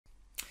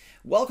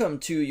Welcome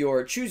to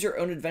your Choose Your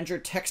Own Adventure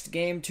text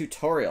game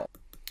tutorial.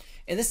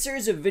 In this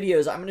series of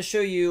videos, I'm going to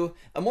show you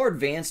a more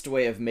advanced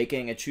way of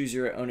making a Choose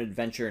Your Own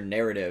Adventure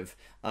narrative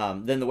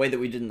than the way that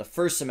we did in the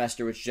first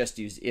semester, which just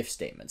used if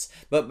statements.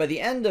 But by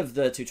the end of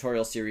the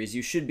tutorial series,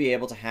 you should be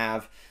able to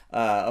have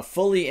a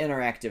fully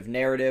interactive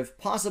narrative,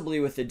 possibly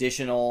with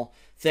additional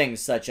things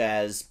such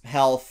as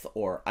health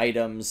or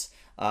items,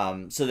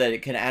 so that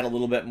it can add a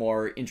little bit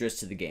more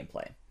interest to the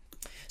gameplay.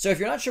 So if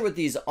you're not sure what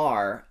these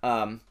are,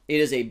 it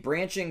is a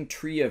branching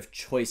tree of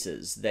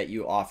choices that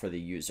you offer the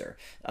user.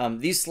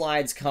 These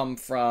slides come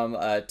from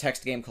a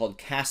text game called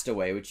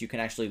Castaway, which you can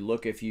actually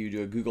look if you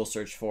do a Google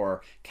search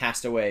for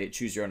Castaway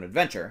Choose Your Own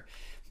Adventure.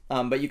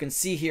 But you can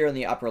see here in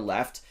the upper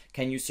left,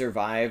 can you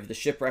survive the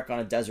shipwreck on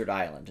a desert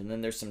island? And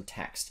then there's some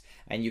text,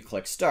 and you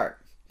click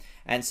Start.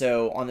 And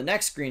so on the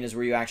next screen is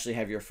where you actually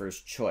have your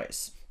first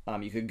choice.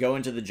 You could go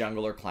into the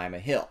jungle or climb a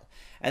hill.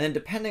 And then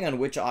depending on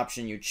which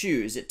option you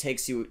choose, it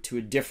takes you to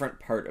a different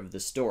part of the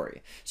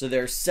story. So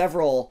there are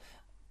several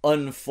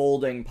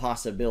unfolding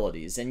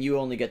possibilities, and you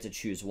only get to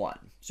choose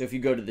one. So if you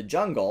go to the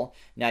jungle,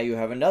 now you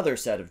have another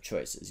set of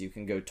choices. You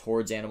can go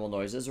towards animal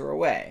noises or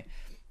away.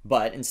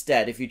 But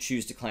instead, if you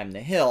choose to climb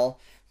the hill,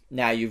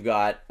 now you've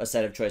got a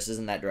set of choices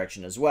in that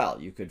direction as well.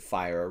 You could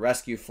fire a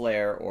rescue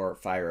flare or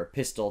fire a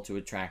pistol to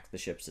attract the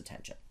ship's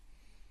attention.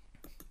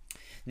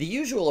 The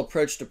usual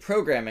approach to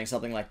programming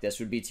something like this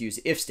would be to use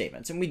if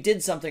statements, and we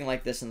did something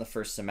like this in the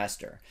first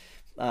semester.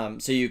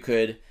 So you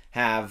could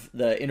have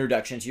the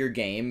introduction to your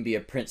game be a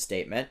print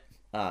statement.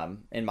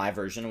 In my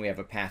version, we have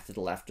a path to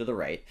the left or the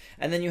right,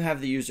 and then you have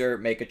the user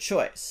make a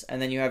choice,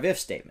 and then you have if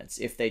statements.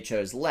 If they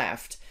chose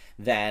left,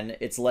 then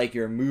it's like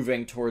you're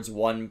moving towards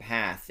one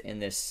path in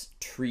this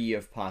tree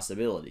of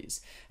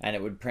possibilities, and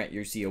it would print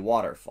you see a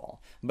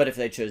waterfall. But if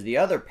they chose the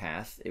other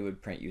path, it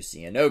would print you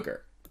see an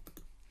ogre.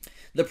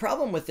 The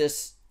problem with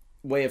this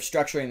way of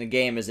structuring the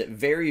game is it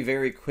very,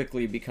 very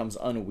quickly becomes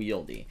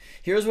unwieldy.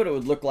 Here's what it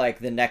would look like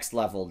the next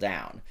level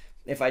down.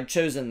 If I'd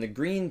chosen the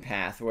green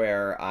path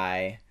where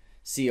I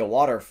see a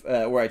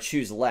where I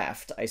choose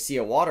left, I see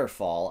a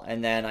waterfall,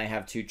 and then I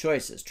have two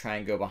choices, try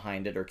and go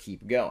behind it or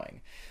keep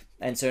going.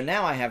 And so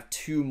now I have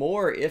two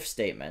more if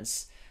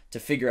statements to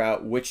figure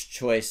out which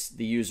choice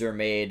the user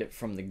made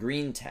from the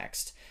green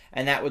text.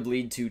 And that would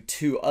lead to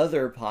two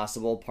other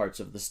possible parts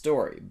of the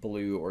story,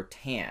 blue or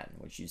tan,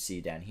 which you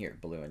see down here,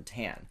 blue and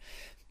tan.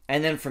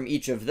 And then from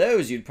each of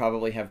those, you'd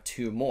probably have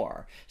two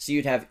more. So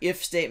you'd have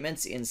if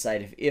statements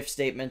inside of if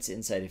statements,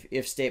 inside of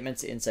if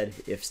statements, inside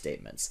of if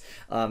statements.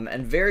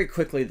 And very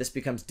quickly, this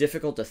becomes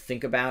difficult to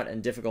think about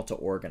and difficult to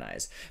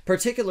organize,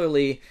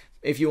 particularly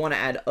if you want to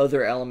add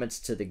other elements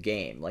to the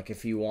game, like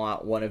if you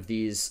want one of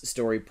these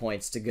story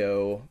points to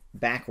go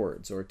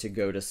backwards or to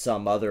go to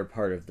some other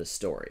part of the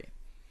story.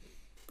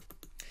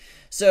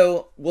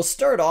 So we'll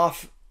start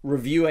off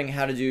reviewing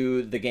how to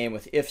do the game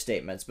with if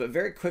statements, but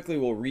very quickly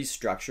we'll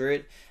restructure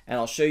it, and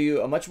I'll show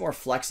you a much more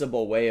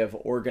flexible way of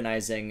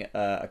organizing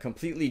a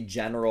completely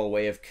general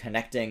way of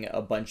connecting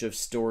a bunch of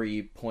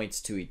story points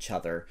to each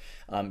other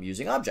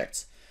using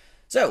objects.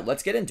 So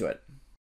let's get into it.